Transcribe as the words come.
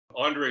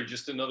Andre,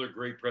 just another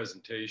great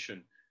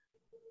presentation.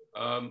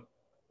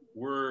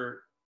 We're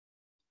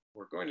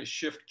going to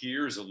shift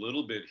gears a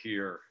little bit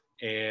here,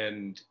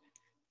 and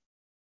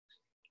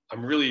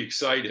I'm really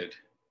excited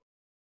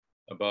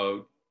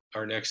about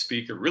our next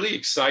speaker. Really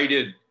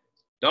excited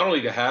not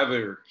only to have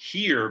her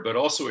here, but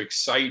also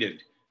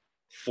excited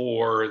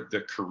for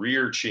the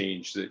career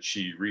change that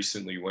she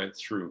recently went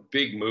through.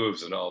 Big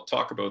moves, and I'll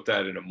talk about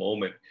that in a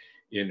moment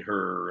in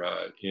her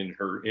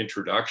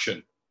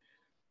introduction.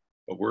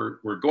 But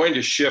we're going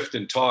to shift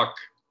and talk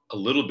a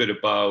little bit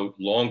about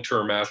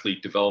long-term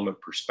athlete development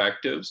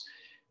perspectives.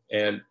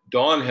 And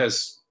Dawn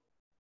has,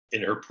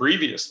 in her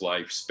previous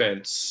life,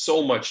 spent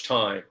so much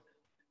time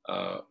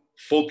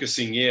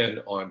focusing in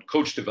on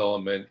coach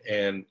development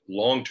and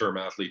long-term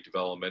athlete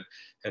development,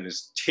 and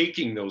is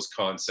taking those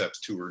concepts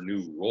to her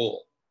new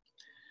role.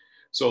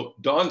 So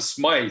Dawn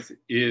Smyth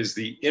is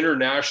the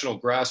international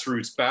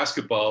grassroots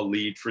basketball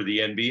lead for the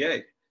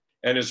NBA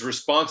and is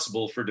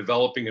responsible for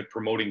developing and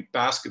promoting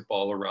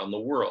basketball around the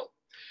world.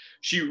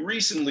 She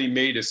recently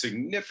made a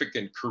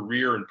significant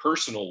career and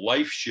personal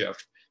life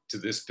shift to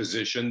this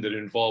position that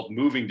involved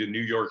moving to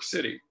New York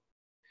City.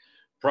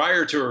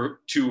 Prior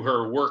to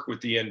her work with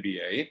the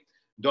NBA,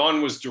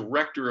 Dawn was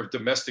Director of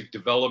Domestic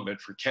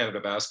Development for Canada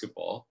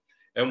Basketball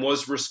and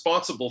was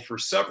responsible for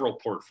several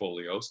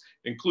portfolios,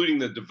 including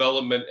the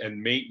development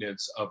and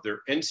maintenance of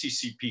their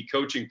NCCP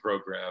coaching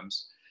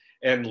programs,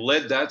 and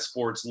led that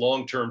sport's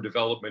long-term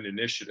development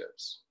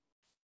initiatives.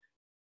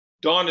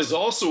 Dawn is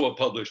also a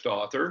published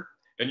author,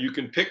 and you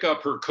can pick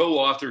up her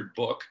co-authored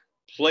book,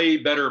 Play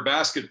Better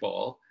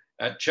Basketball,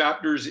 at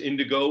Chapters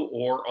Indigo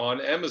or on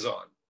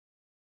Amazon.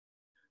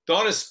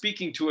 Dawn is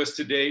speaking to us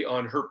today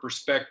on her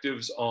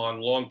perspectives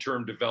on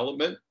long-term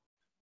development.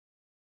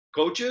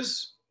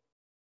 Coaches,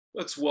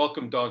 let's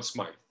welcome Dawn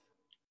Smyth.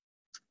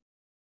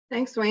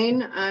 Thanks,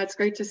 Wayne. It's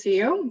great to see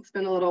you. It's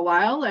been a little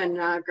while, and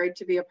great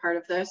to be a part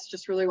of this.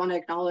 Just really want to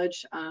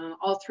acknowledge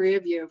all three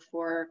of you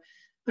for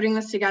putting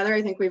this together.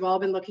 I think we've all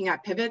been looking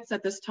at pivots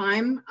at this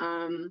time.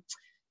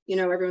 You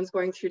know, everyone's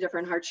going through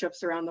different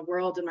hardships around the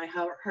world, and my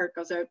heart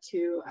goes out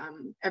to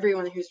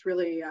everyone who's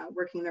really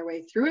working their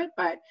way through it.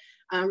 But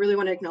I really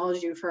want to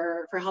acknowledge you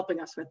for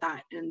helping us with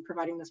that and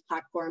providing this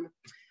platform.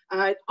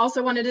 I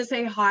also wanted to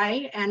say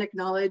hi and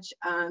acknowledge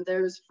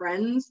those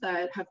friends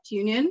that have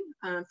tuned in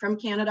from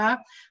Canada,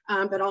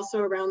 but also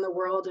around the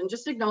world, and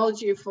just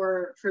acknowledge you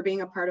for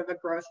being a part of a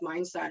growth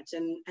mindset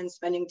and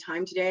spending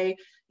time today.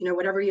 You know,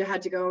 whatever you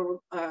had to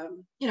go,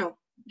 you know,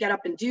 get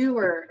up and do,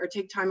 or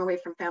take time away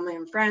from family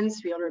and friends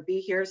to be able to be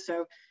here.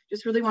 So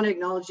just really want to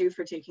acknowledge you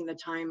for taking the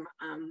time,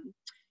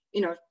 you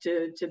know,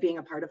 to being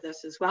a part of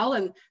this as well.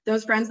 And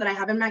those friends that I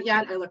haven't met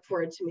yet, I look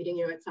forward to meeting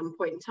you at some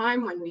point in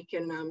time when we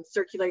can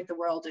circulate the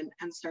world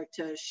and start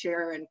to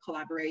share and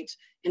collaborate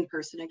in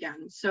person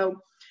again.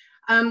 So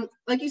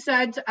like you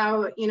said,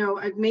 you know,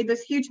 I've made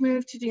this huge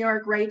move to New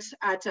York right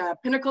at a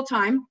pinnacle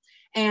time,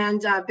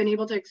 and been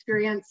able to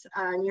experience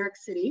New York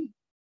City.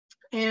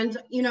 And,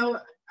 you know,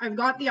 I've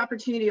got the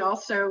opportunity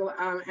also,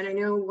 and I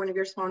know one of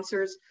your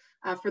sponsors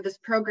for this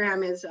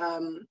program is,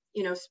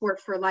 you know, Sport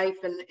for Life,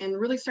 and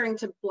really starting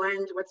to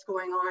blend what's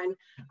going on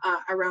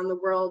around the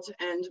world,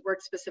 and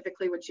work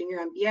specifically with junior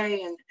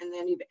NBA and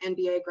then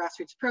NBA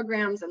grassroots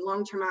programs and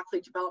long-term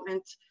athlete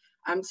development.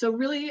 So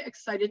really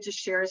excited to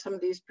share some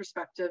of these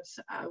perspectives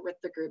with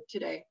the group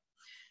today.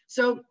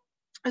 So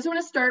I just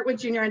want to start with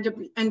junior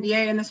NBA,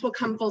 and this will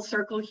come full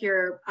circle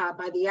here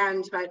by the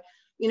end, but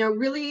you know,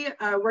 really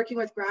working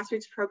with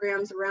grassroots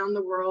programs around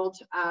the world,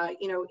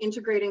 you know,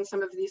 integrating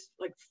some of these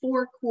like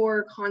 4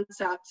 core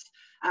concepts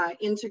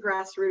into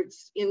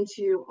grassroots,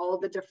 into all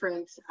the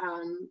different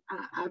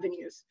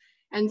avenues.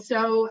 And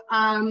so,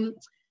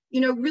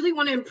 you know, really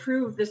want to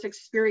improve this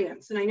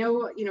experience. And I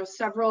know, you know,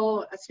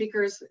 several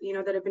speakers, you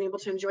know, that have been able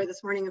to enjoy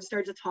this morning have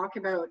started to talk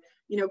about,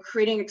 you know,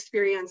 creating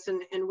experience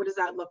and what does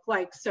that look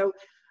like. So,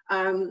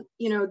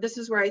 you know, this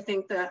is where I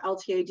think the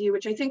LTAD,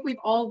 which I think we've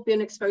all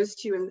been exposed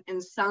to in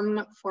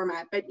some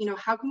format, but, you know,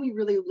 how can we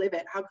really live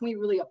it? How can we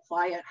really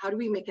apply it? How do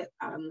we make it,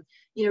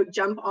 you know,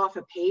 jump off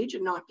a page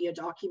and not be a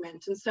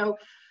document? And so,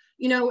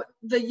 you know,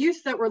 the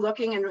youth that we're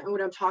looking, and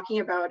what I'm talking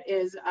about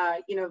is,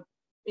 you know,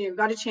 you've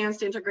got a chance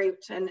to integrate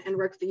and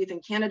work with the youth in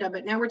Canada,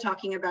 but now we're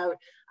talking about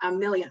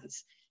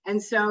millions.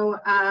 And so,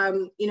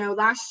 you know,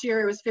 last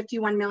year it was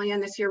 51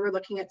 million. This year we're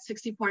looking at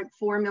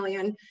 60.4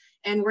 million.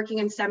 And working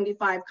in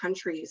 75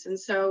 countries. And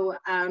so,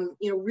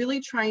 you know,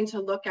 really trying to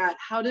look at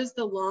how does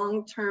the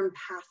long-term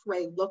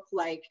pathway look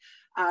like,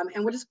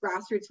 and what does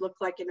grassroots look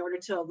like in order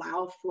to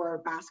allow for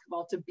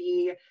basketball to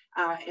be,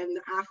 and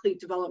athlete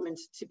development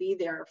to be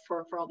there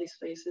for all these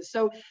places.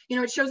 So, you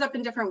know, it shows up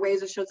in different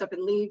ways. It shows up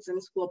in leagues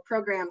and school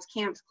programs,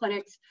 camps,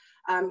 clinics,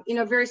 you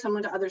know, very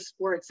similar to other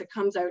sports. It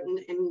comes out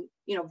in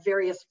you know,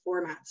 various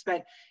formats,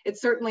 but it's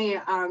certainly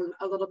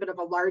a little bit of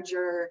a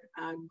larger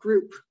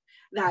group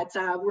that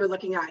we're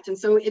looking at. And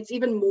so it's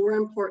even more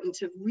important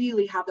to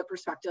really have the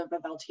perspective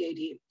of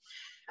LTAD.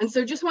 And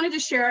so just wanted to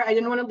share, I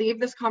didn't want to leave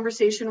this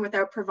conversation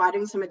without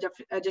providing some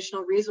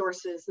additional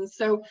resources. And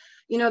so,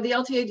 you know, the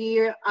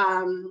LTAD,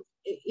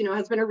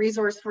 has been a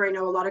resource for, I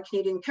know, a lot of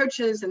Canadian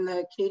coaches, and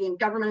the Canadian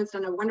government has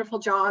done a wonderful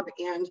job,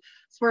 and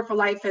Sport for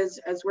Life has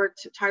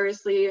worked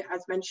tirelessly,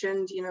 as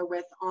mentioned,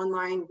 with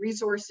online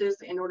resources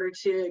in order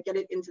to get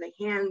it into the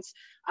hands,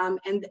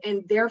 and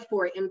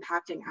therefore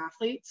impacting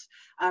athletes,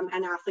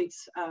 and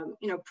athletes,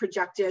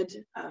 projected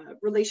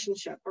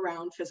relationship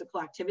around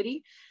physical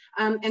activity.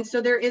 And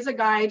so there is a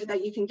guide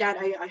that you can get.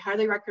 I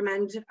highly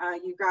recommend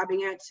you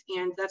grabbing it,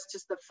 and that's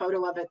just the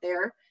photo of it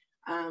there.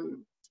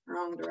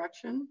 Wrong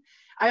direction.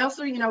 I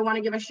also, want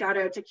to give a shout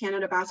out to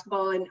Canada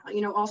Basketball, and,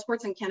 all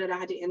sports in Canada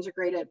had to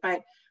integrate it,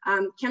 but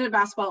Canada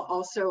Basketball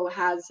also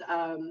has,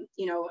 a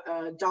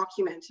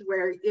document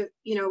where,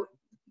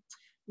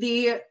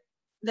 the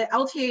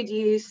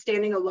LTAD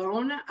standing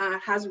alone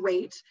has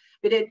weight,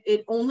 but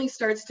it only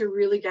starts to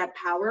really get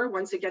power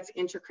once it gets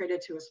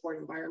integrated to a sport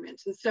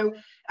environment. And so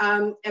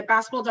at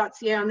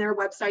basketball.ca on their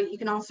website, you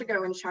can also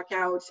go and check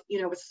out,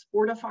 a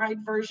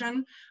sportified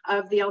version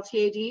of the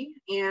LTAD,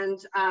 and,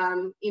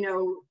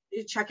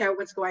 check out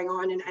what's going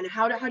on, and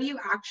how do you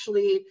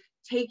actually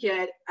take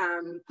it,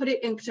 put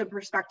it into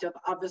perspective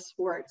of the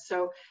sport.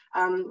 So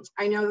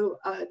I know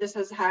this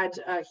has had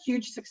a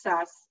huge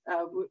success,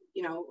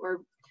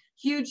 or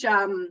huge,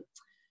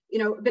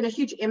 been a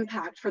huge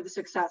impact for the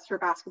success for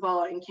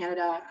basketball in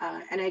Canada.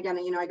 And again,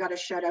 I got a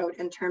shout out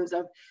in terms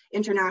of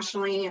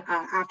internationally,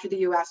 after the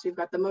US, we've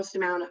got the most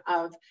amount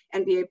of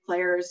NBA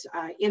players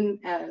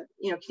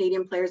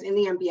Canadian players in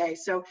the NBA.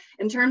 So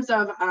in terms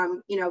of,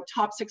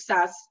 top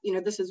success,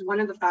 this is one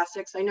of the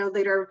facets. I know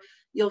later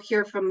you'll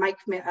hear from Mike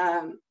Meeks,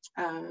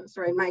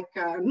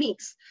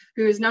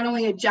 who is not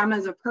only a gem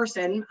as a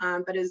person,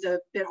 but has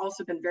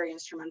also been very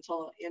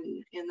instrumental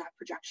in that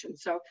projection.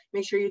 So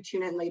make sure you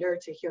tune in later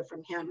to hear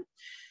from him.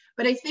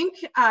 But I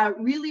think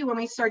really when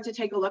we start to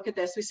take a look at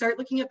this, we start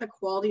looking at the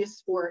quality of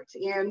sport.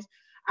 And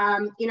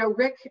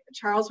Rick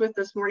Charlesworth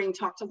this morning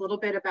talked a little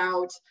bit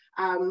about,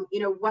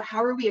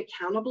 how are we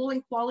accountable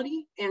in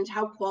quality, and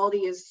how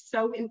quality is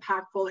so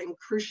impactful and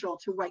crucial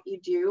to what you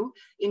do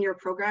in your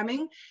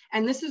programming.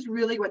 And this is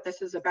really what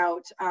this is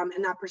about,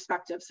 in that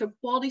perspective. So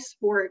quality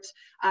sport,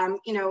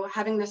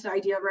 having this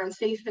idea around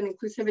safe and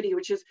inclusivity,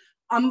 which is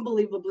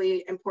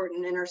unbelievably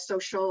important in our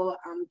social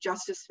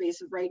justice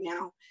space right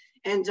now.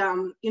 And,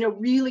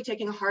 really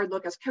taking a hard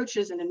look as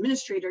coaches and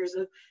administrators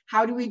of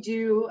how do we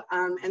do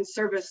and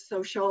service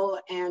social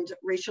and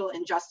racial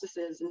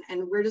injustices,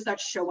 and where does that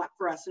show up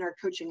for us in our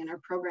coaching and our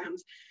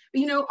programs.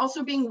 But,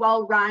 also being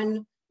well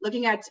run,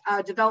 looking at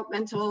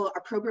developmental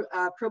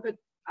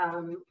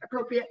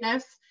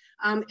appropriateness,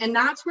 and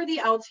that's where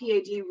the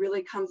LTAD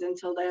really comes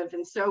into live.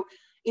 And so,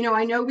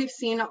 I know we've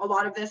seen a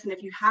lot of this, and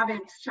if you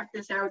haven't, check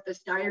this out,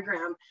 this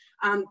diagram.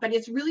 But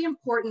it's really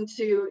important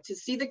to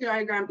see the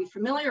diagram, be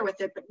familiar with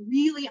it, but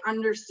really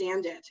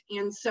understand it.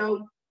 And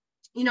so,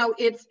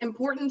 it's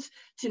important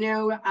to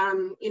know,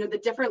 the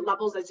different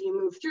levels as you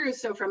move through.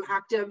 So from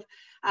active,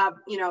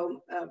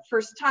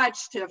 first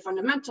touch to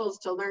fundamentals,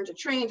 to learn to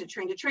train, and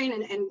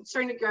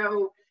starting to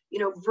go,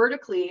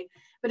 vertically.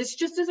 But it's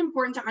just as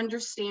important to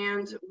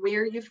understand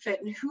where you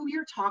fit and who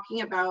you're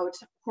talking about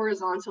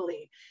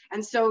horizontally.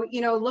 And so,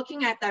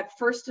 looking at that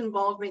first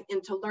involvement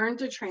into learn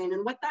to train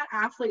and what that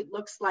athlete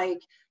looks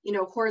like,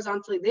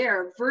 horizontally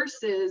there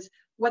versus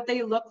what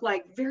they look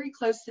like very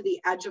close to the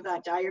edge of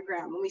that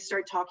diagram when we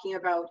start talking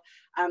about,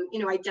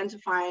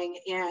 identifying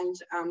and,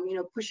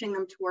 pushing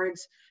them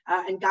towards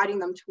and guiding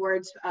them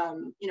towards,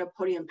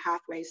 podium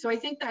pathways. So I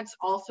think that's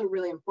also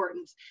really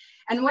important.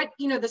 And what,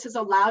 this has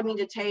allowed me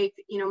to take,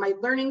 my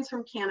learnings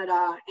from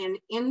Canada and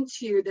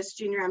into this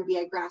junior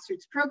MBA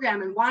grassroots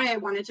program, and why I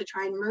wanted to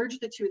try and merge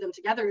the two of them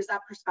together is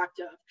that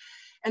perspective.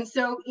 And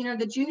so,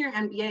 the junior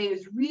MBA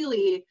is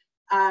really,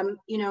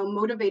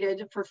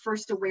 motivated for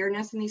first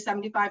awareness in these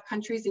 75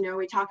 countries.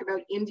 We talk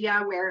about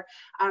India, where,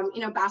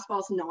 basketball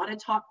is not a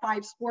top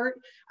 5 sport.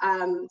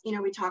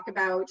 We talk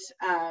about,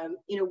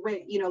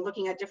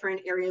 looking at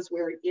different areas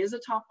where it is a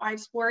top 5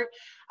 sport.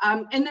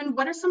 And then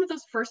what are some of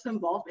those first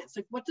involvements?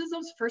 Like, what does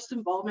those first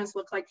involvements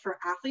look like for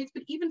athletes,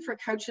 but even for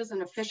coaches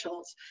and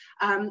officials?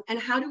 And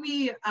how do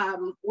we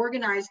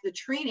organize the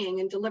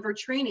training and deliver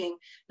training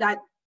that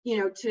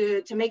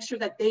to make sure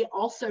that they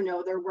also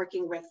know they're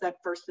working with that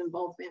first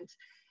involvement.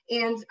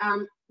 And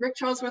Rick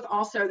Charlesworth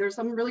also, there's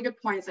some really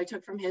good points I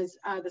took from his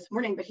this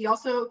morning, but he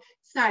also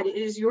said it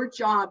is your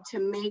job to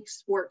make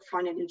sport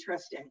fun and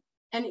interesting.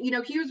 And,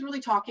 he was really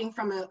talking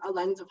from a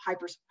lens of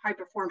high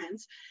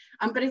performance,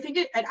 but I think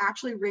it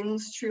actually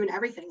rings true in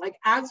everything. Like,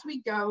 as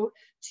we go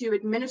to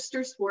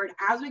administer sport,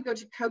 as we go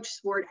to coach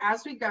sport,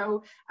 as we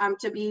go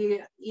to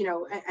be,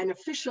 an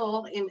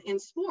official in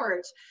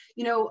sports,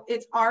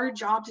 it's our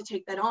job to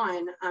take that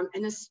on,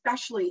 and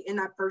especially in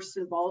that first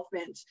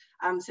involvement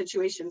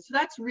situation. So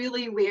that's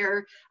really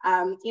where,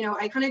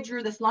 I kind of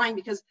drew this line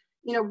because,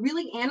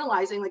 really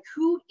analyzing, like,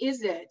 who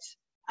is it?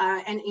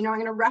 And, I'm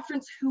going to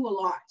reference who a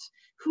lot.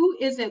 who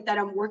is it that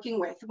I'm working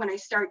with when I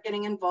start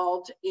getting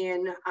involved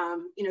in,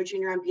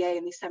 junior MBA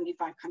in these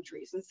 75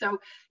 countries? And so,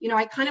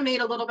 I kind of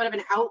made a little bit of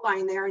an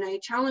outline there, and I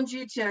challenge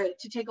you to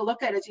take a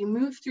look at as you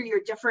move through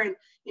your different,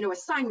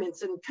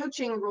 assignments and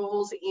coaching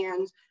roles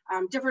and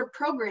different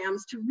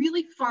programs to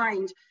really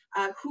find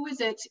who is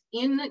it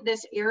in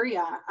this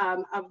area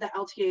of the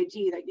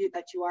LTAD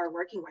that you are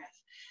working with.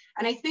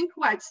 And I think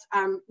what's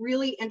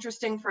really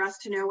interesting for us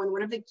to know, and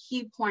one of the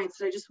key points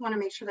that I just want to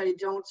make sure that I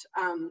don't,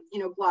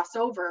 gloss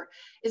over,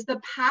 is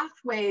the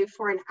pathway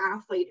for an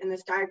athlete in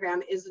this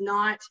diagram is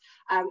not,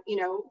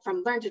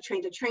 from learn to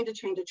train to train to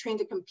train to train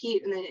to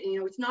compete. And then,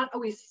 it's not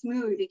always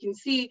smooth. You can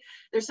see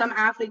there's some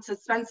athletes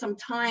that spend some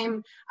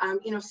time,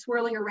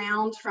 swirling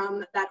around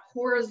from that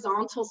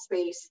horizontal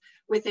space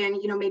within,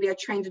 maybe a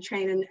train to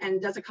train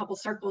and does a couple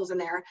circles in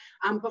there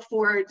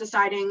before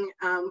deciding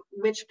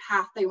which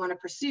path they want to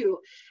pursue.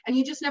 And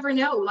you just never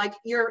know, like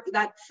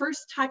that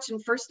first touch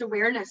and first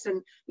awareness.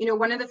 And,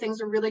 one of the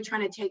things we're really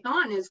trying to take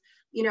on is,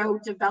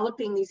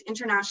 developing these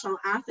international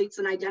athletes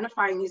and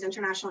identifying these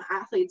international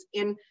athletes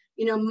in,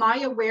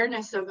 my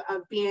awareness of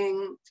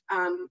being,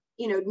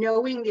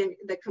 knowing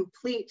the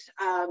complete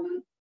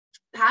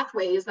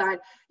pathways that,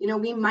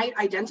 we might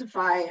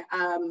identify,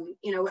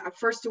 a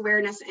first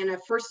awareness and a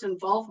first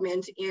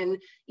involvement in,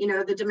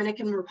 the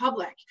Dominican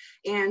Republic.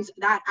 And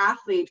that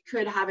athlete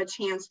could have a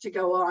chance to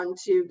go on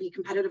to be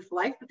competitive for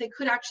life, but they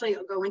could actually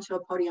go into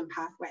a podium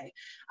pathway.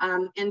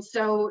 And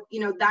so,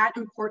 that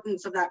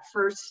importance of that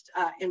first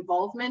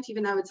involvement,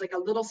 even though it's like a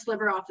little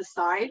sliver off the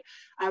side,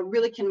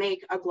 really can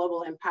make a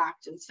global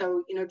impact. And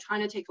so,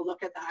 trying to take a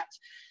look at that.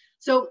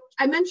 So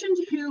I mentioned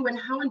who and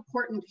how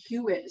important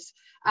who is.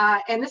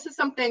 And this is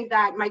something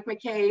that Mike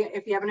McKay,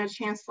 if you haven't had a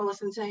chance to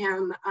listen to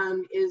him,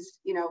 is,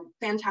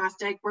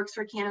 fantastic, works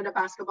for Canada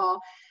Basketball,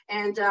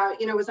 and,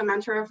 was a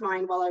mentor of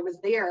mine while I was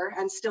there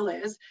and still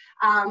is,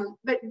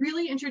 but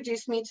really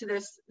introduced me to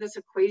this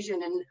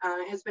equation and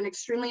has been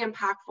extremely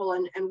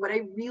impactful. And what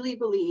I really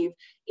believe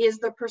is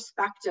the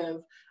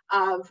perspective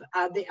of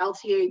the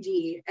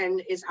LTAD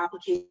and its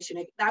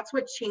application. That's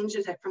what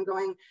changes it from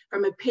going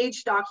from a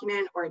page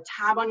document or a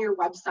tab on your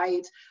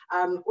website,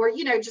 or,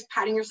 just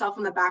patting yourself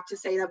on the back to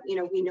say that,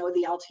 we know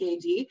the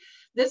LTAD.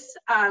 This,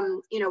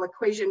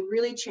 equation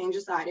really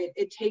changes that.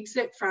 It takes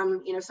it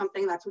from,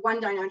 something that's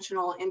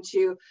one-dimensional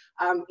into,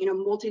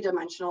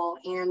 multi-dimensional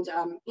and,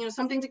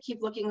 something to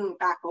keep looking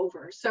back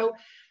over. So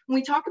when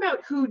we talk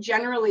about who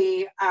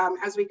generally,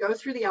 as we go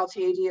through the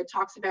LTAD, it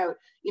talks about,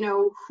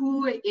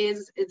 who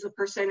is the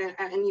person,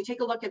 and you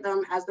take a look at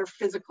them as their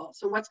physical.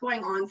 So what's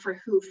going on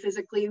for who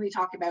physically? We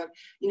talk about,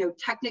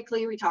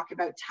 technically, we talk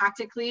about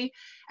tactically,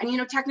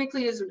 and,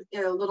 technically is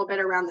a little bit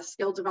around the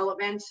skill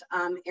development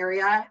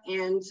area,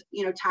 and,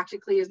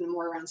 tactically is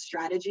more around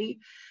strategy.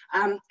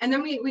 And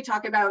then we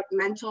talk about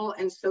mental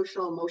and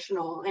social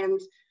emotional. And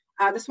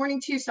this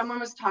morning too, someone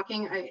was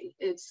talking,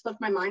 it slipped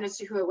my mind as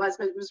to who it was,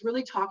 but it was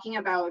really talking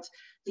about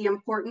the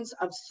importance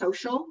of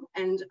social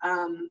and,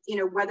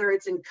 whether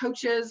it's in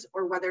coaches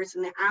or whether it's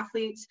in the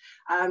athletes.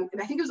 I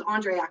think it was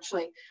Andre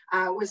actually,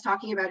 was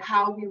talking about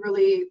how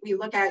we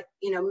look at,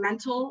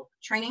 mental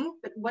training,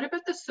 but what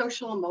about the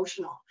social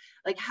emotional?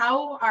 Like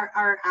how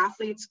our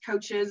athletes,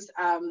 coaches,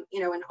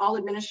 and all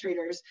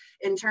administrators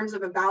in terms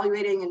of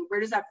evaluating and where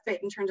does that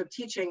fit in terms of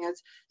teaching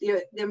is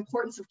the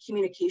importance of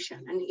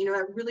communication. And,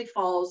 that really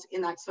falls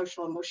in that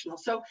social emotional.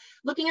 So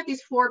looking at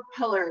these 4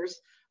 pillars,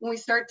 when we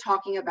start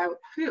talking about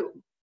who,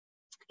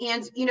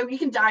 and, you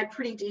can dive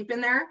pretty deep in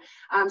there.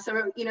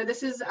 So,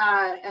 this is,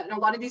 and a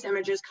lot of these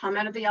images come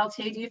out of the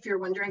LTAD if you're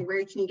wondering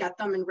where can you get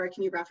them and where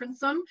can you reference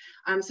them.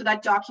 So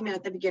that document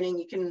at the beginning,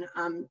 you can,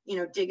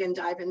 dig and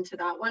dive into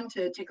that one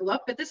to take a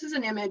look. But this is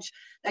an image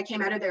that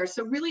came out of there.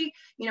 So really,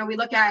 we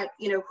look at,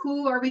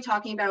 who are we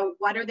talking about?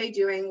 What are they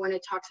doing when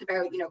it talks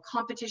about,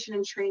 competition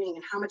and training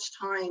and how much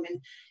time? And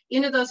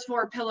into those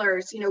 4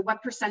 pillars,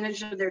 what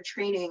percentage of their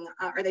training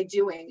are they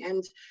doing?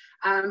 And,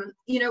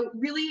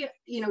 really,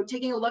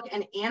 taking a look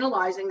and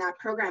analyzing that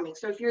programming.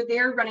 So if you're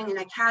there running an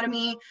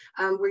academy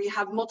where you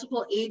have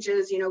multiple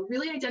ages,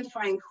 really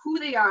identifying who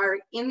they are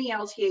in the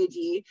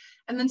LTAD,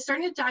 and then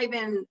starting to dive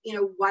in,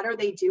 what are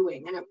they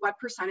doing and at what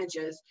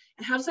percentages,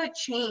 and how does that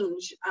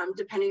change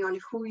depending on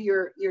who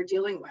you're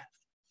dealing with.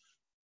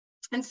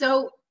 And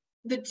so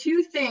the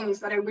 2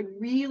 things that I would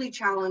really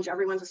challenge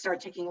everyone to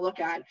start taking a look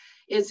at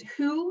is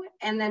who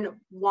and then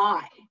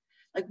why.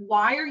 Like,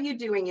 why are you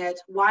doing it?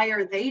 Why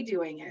are they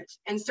doing it?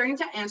 And starting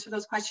to answer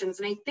those questions.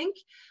 And I think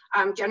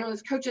generally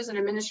as coaches and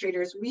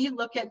administrators, we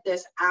look at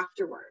this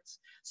afterwards.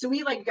 So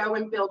we go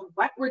and build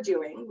what we're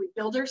doing. We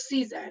build our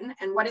season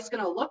and what it's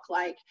going to look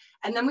like.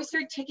 And then we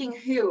start taking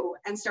who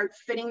and start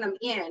fitting them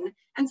in.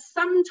 And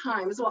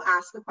sometimes we'll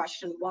ask the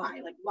question,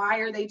 why? Like, why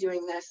are they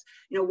doing this?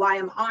 Why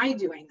am I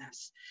doing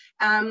this?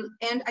 And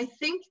I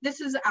think this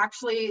is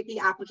actually the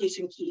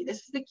application key. This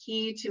is the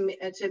key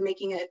to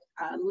making it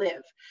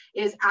live,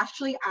 is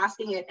actually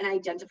asking it and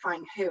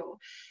identifying who.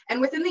 And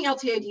within the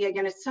LTAD,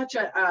 again, it's such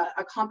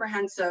a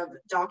comprehensive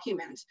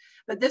document,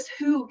 but this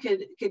who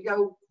could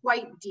go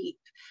quite deep.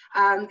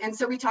 And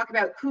so we talk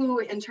about who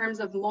in terms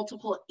of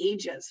multiple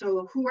ages.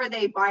 So who are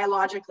they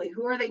biologically?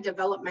 Who are they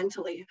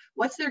developmentally?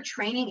 What's their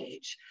training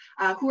age?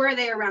 Who are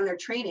they around their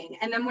training?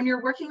 And then when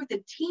you're working with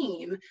a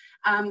team,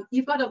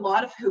 you've got a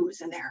lot of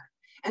who's in there.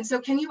 And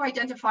so can you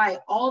identify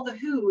all the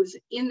who's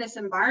in this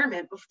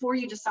environment before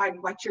you decide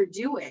what you're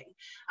doing?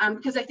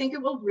 Because I think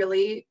it will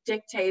really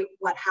dictate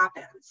what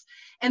happens.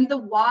 And the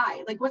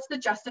why, like what's the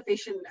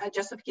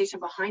justification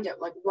behind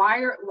it? Like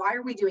why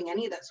are we doing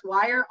any of this?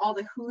 Why are all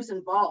the who's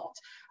involved?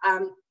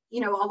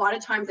 You know, a lot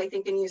of times I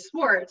think in youth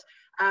sport,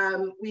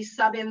 we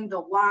sub in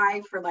the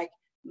why for like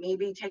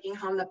maybe taking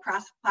home the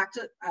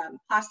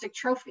plastic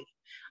trophy.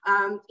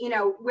 You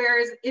know,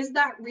 whereas is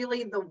that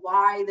really the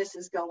why this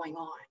is going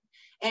on?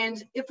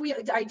 And if we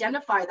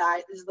identify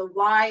that is the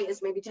why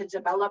is maybe to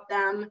develop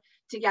them,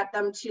 to get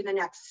them to the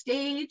next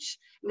stage.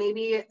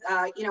 Maybe,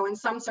 you know, in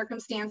some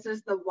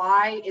circumstances, the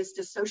why is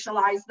to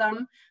socialize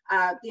them,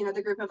 you know,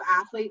 the group of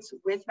athletes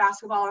with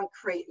basketball and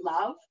create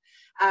love,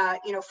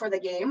 you know, for the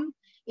game.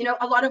 You know,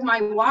 a lot of my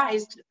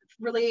whys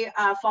really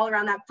fall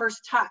around that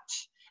first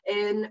touch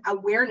in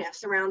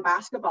awareness around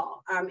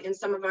basketball in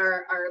some of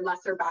our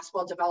lesser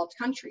basketball developed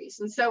countries.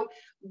 And so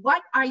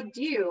what I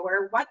do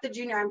or what the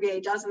junior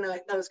NBA does in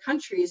those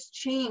countries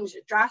change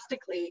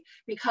drastically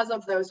because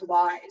of those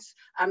whys.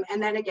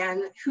 And then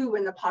again, who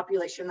in the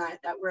population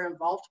that we're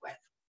involved with.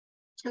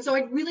 And so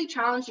I'd really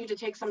challenge you to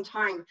take some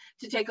time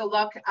to take a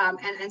look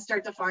and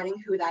start defining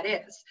who that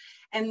is.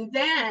 And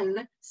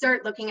then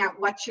start looking at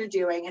what you're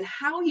doing and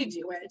how you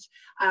do it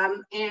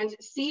and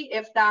see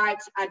if that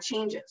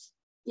changes.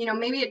 You know,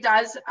 maybe it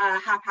does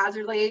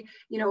haphazardly,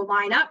 you know,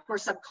 line up or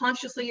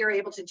subconsciously you're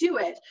able to do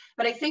it.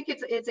 But I think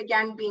it's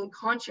again, being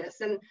conscious.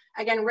 And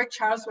again, Rick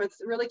Charlesworth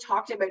really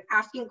talked about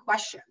asking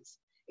questions.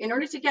 In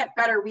order to get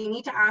better, we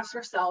need to ask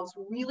ourselves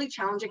really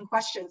challenging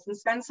questions and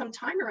spend some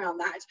time around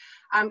that.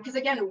 Because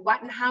again,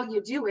 what and how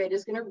you do it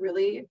is going to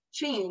really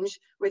change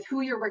with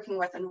who you're working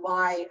with and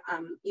why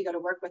you got to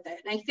work with it.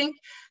 And I think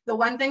the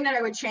one thing that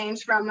I would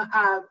change from,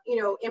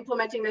 you know,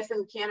 implementing this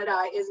in Canada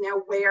is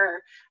now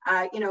where,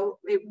 you know,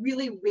 it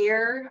really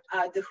where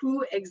the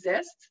who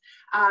exists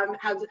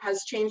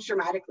has changed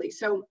dramatically.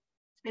 So,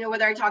 you know,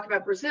 whether I talk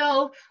about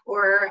Brazil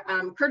or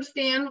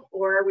Kurdistan,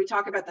 or we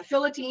talk about the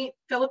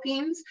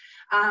Philippines,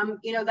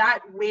 you know, that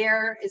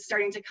where is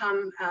starting to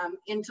come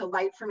into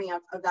light for me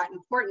of that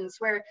importance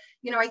where,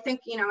 you know, I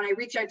think, you know, when I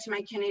reach out to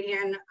my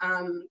Canadian,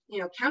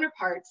 you know,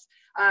 counterparts,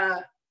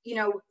 you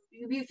know,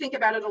 you think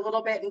about it a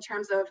little bit in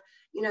terms of,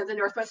 you know, the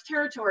Northwest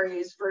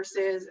Territories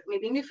versus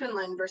maybe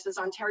Newfoundland versus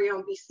Ontario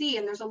and BC.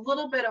 And there's a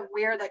little bit of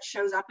where that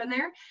shows up in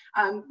there.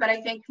 But I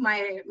think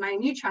my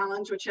new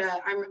challenge, which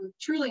I'm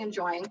truly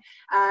enjoying,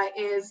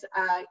 is,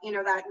 you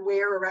know, that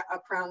where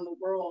around the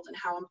world and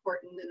how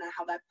important and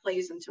how that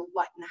plays into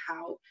what and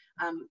how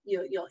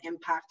you'll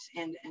impact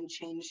and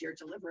change your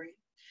delivery.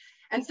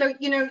 And so,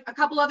 you know, a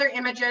couple other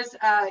images,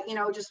 you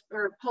know, just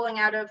for pulling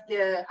out of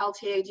the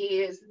LTAD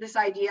is this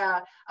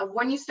idea of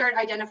when you start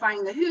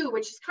identifying the who,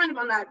 which is kind of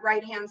on that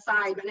right-hand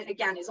side, but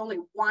again, is only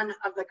one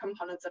of the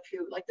components of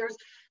who. Like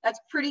that's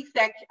pretty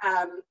thick,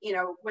 you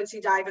know, once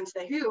you dive into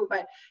the who,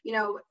 but, you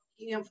know,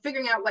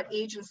 figuring out what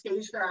age and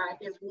stage they're at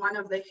is one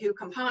of the who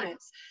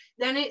components.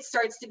 Then it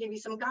starts to give you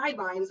some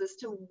guidelines as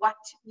to what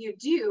you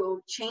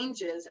do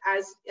changes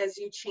as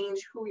you change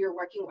who you're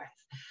working with.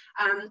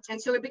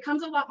 And so it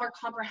becomes a lot more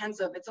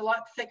comprehensive. It's a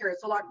lot thicker,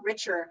 it's a lot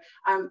richer,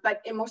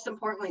 but most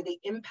importantly, the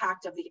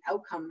impact of the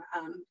outcome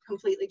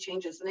completely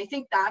changes. And I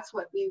think that's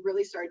what we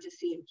really started to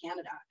see in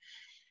Canada.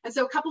 And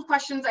so a couple of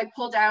questions I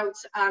pulled out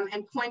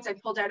and points I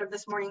pulled out of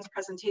this morning's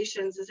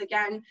presentations is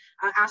again,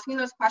 asking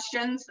those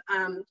questions,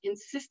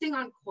 insisting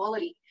on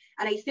quality.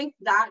 And I think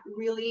that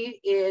really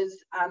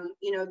is,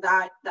 you know,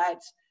 that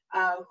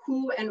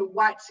who and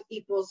what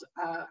equals,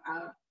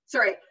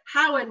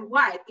 how and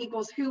what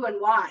equals who and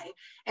why.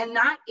 And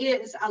that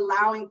is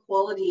allowing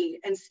quality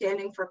and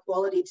standing for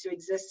quality to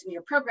exist in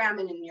your program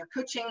and in your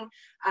coaching,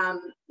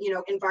 you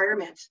know,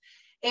 environment.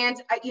 And,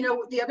 you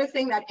know, the other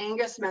thing that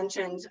Angus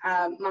mentioned,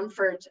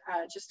 Mumford,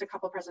 just a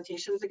couple of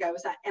presentations ago,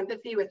 is that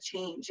empathy with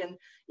change and,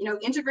 you know,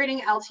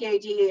 integrating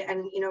LTAD.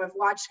 And, you know, I've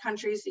watched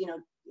countries, you know,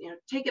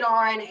 take it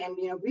on, and,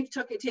 you know, we've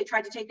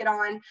tried to take it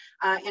on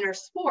in our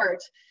sport.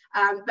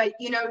 But,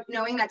 you know,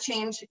 knowing that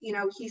change, you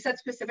know, he said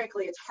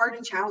specifically, it's hard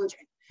and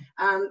challenging.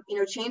 You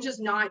know, change is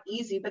not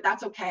easy, but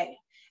that's okay.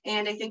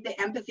 And I think the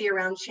empathy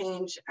around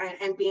change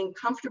and being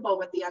comfortable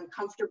with the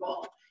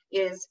uncomfortable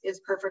is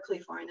perfectly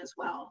fine as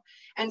well.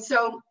 And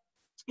so,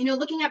 you know,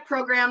 looking at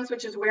programs,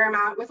 which is where I'm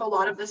at with a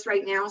lot of this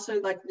right now. So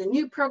like the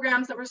new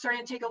programs that we're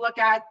starting to take a look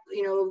at,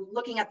 you know,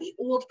 looking at the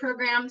old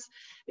programs,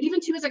 but even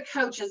too as a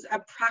coach is a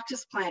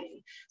practice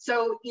planning.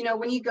 So, you know,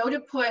 when you go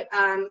to put,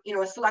 you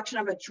know, a selection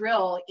of a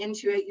drill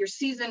into it, your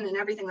season and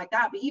everything like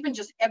that, but even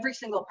just every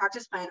single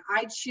practice plan,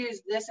 I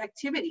choose this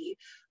activity.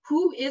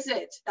 Who is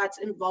it that's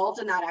involved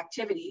in that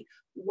activity?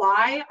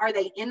 Why are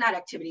they in that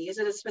activity? Is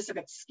it a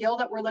specific skill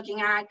that we're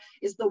looking at?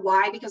 Is the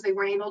why because they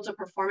weren't able to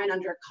perform it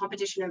under a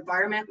competition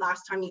environment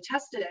last time you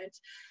tested it?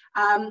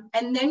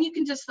 And then you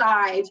can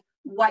decide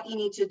what you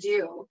need to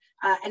do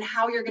and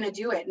how you're going to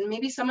do it. And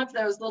maybe some of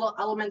those little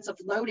elements of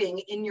loading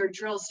in your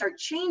drills start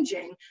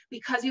changing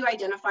because you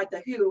identified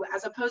the who,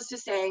 as opposed to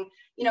saying,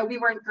 you know, we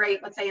weren't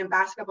great, let's say in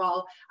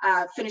basketball,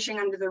 finishing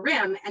under the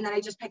rim, and then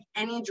I just pick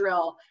any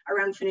drill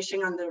around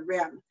finishing under the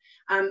rim.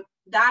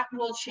 That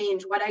will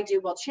change. What I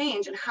do will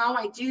change, and how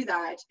I do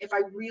that if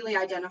I really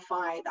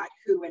identify that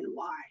who and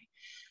why.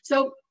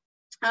 So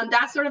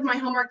that's sort of my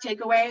homework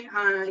takeaway,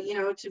 you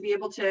know, to be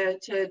able to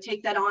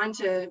take that on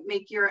to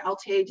make your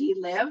LTAD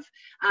live,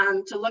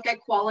 to look at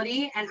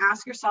quality and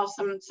ask yourself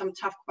some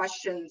tough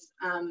questions,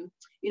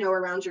 you know,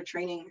 around your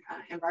training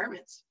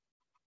environments.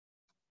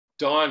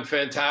 Dawn,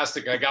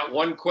 fantastic. I got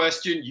one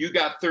question. You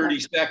got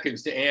 30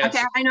 seconds to answer.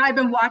 Okay, I know I've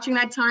been watching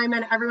that time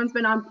and everyone's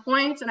been on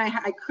point and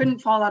I couldn't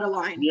fall out of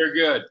line. You're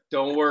good.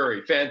 Don't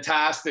worry.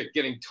 Fantastic.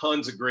 Getting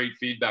tons of great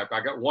feedback.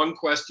 I got one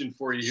question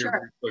for you here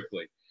very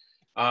quickly.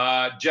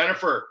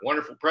 Jennifer,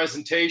 wonderful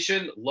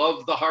presentation.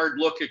 Love the hard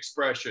look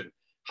expression.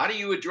 How do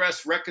you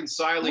address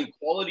reconciling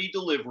quality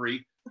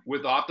delivery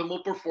with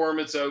optimal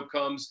performance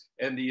outcomes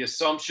and the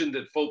assumption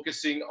that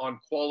focusing on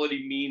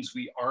quality means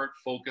we aren't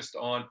focused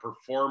on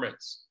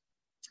performance?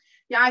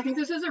 Yeah, I think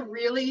this is a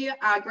really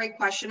great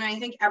question. I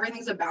think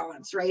everything's a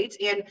balance, right?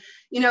 And,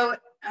 you know,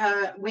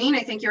 Wayne,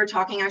 I think you're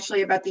talking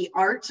actually about the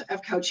art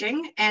of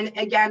coaching. And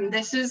again,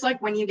 this is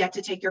like when you get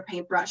to take your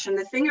paintbrush. And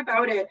the thing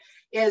about it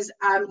is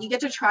you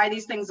get to try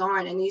these things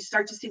on and you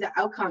start to see the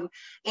outcome.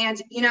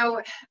 And, you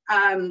know,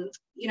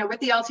 with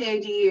the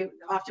LTAD,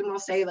 often we'll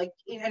say, like,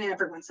 and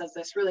everyone says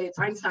this, really, it's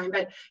Einstein,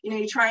 but, you know,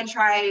 you try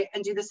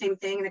and do the same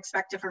thing and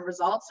expect different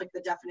results, like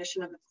the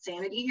definition of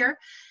insanity here.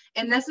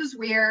 And this is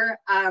where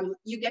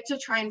you get to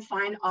try and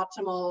find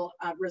optimal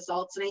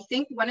results. And I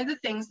think one of the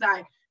things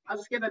that, I'll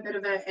just give a bit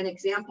of an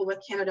example with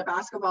Canada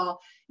basketball,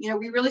 you know,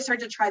 we really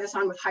started to try this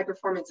on with high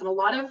performance. And a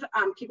lot of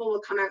people will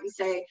come out and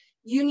say,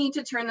 you need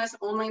to turn this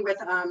only with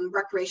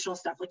recreational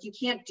stuff. Like, you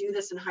can't do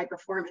this in high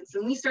performance.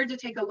 And we started to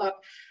take a look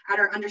at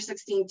our under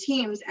 16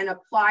 teams and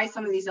apply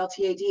some of these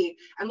LTAD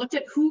and looked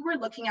at who we're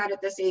looking at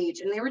this age.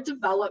 And they were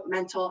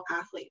developmental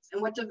athletes.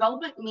 And what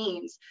development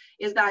means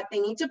is that they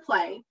need to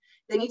play.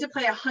 They need to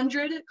play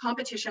 100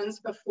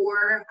 competitions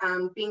before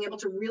being able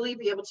to really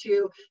be able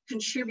to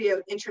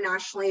contribute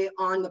internationally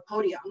on the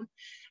podium.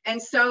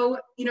 And so,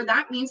 you know,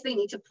 that means they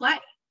need to play.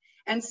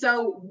 And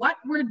so what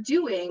we're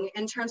doing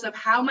in terms of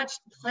how much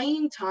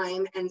playing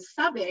time and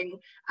subbing,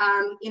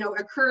 you know,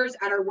 occurs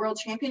at our world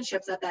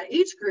championships at that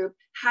age group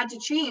had to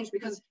change,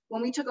 because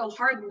when we took a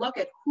hard look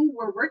at who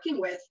we're working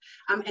with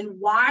and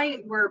why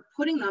we're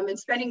putting them and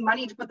spending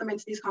money to put them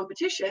into these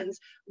competitions,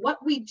 what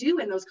we do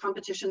in those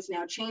competitions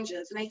now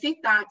changes. And I think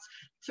that's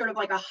sort of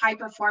like a high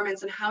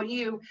performance, and how do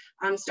you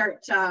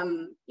start,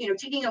 you know,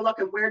 taking a look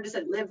at where does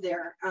it live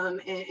there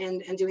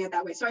and doing it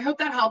that way. So I hope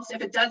that helps.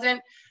 If it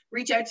doesn't,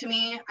 reach out to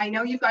me. I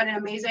know you've got an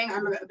amazing,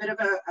 I'm a bit of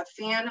a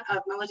fan of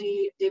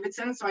Melody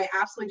Davidson, so I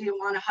absolutely do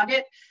want to hug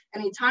it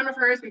any time of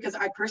hers, because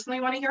I personally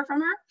want to hear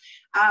from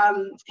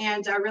her.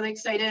 And really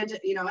excited,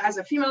 you know, as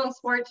a female in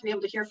sport, to be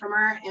able to hear from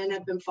her, and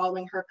have been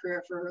following her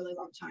career for a really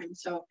long time.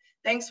 So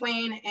thanks,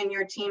 Wayne, and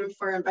your team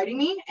for inviting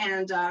me.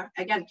 And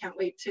again, can't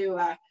wait to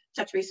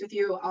touch base with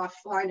you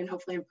offline and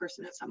hopefully in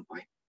person at some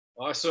point.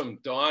 Awesome.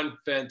 Dawn,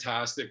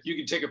 fantastic. You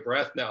can take a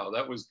breath now.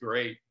 That was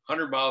great.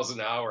 100 miles an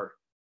hour.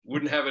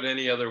 Wouldn't have it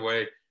any other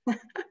way.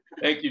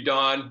 Thank you,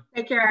 Dawn.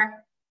 Take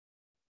care.